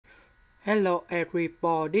Hello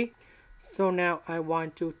everybody. So now I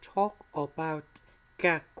want to talk about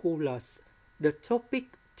calculus. The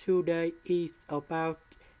topic today is about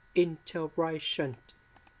integration.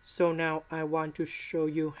 So now I want to show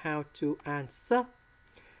you how to answer.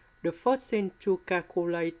 The first thing to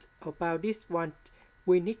calculate about this one,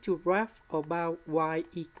 we need to graph about y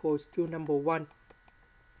equals to number 1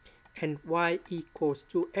 and y equals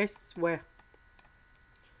to x squared.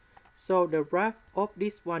 So the graph of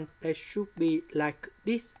this one that should be like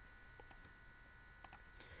this.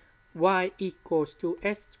 Y equals to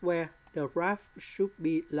x squared, the graph should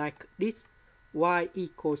be like this. Y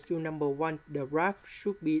equals to number 1, the graph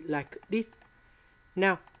should be like this.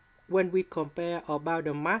 Now, when we compare about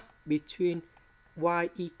the mass between y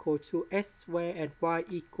equals to x squared and y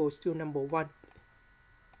equals to number 1,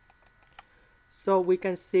 so we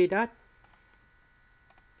can see that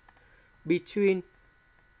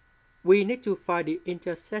we need to find the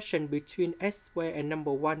intersection between x squared and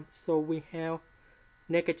number 1. So we have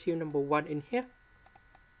negative number 1 in here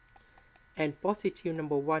and positive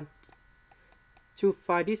number 1. To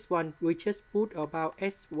find this one, we just put about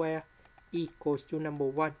x squared equals to number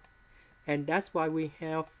 1. And that's why we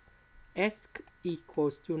have x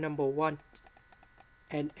equals to number 1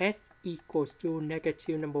 and s equals to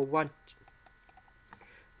negative number 1.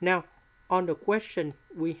 Now, on the question,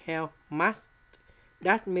 we have mass.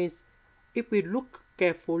 That means if we look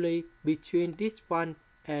carefully between this one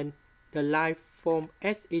and the line from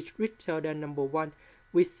s is greater than number 1,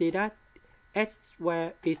 we see that x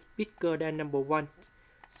squared is bigger than number 1.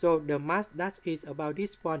 So the mass that is about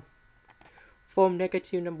this one. From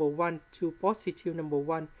negative number 1 to positive number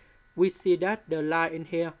 1, we see that the line in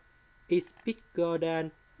here is bigger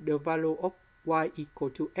than the value of y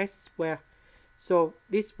equal to x squared. So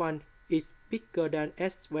this one is bigger than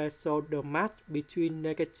x squared, so the mass between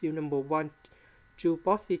negative number 1 to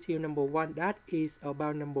positive number 1, that is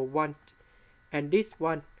about number 1. And this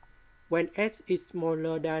one, when x is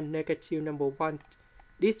smaller than negative number 1,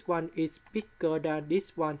 this one is bigger than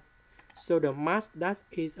this one. So the mass that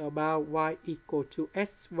is about y equal to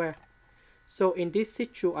x squared. So in this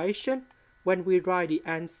situation, when we write the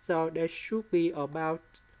answer, that should be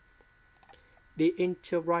about the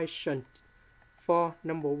integration for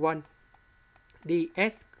number 1. The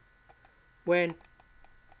s when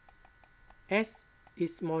s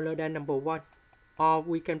is smaller than number 1, or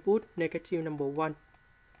we can put negative number 1.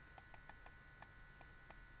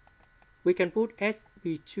 We can put s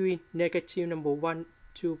between negative number 1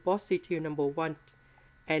 to positive number 1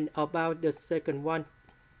 and about the second one.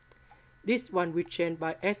 This one we change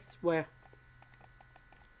by s squared.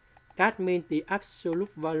 That means the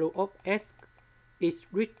absolute value of s is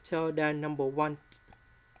greater than number 1.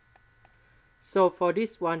 So for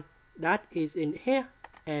this one, that is in here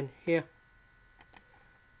and here.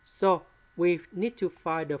 So we need to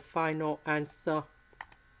find the final answer.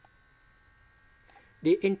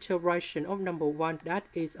 The integration of number 1, that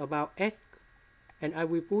is about s, and I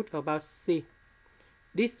will put about c.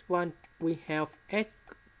 This one we have s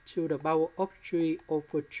to the power of 3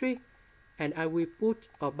 over 3, and I will put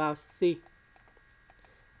about c.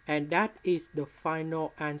 And that is the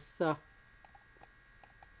final answer.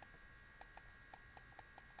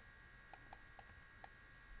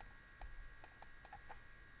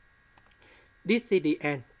 This is the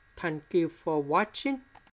end. Thank you for watching.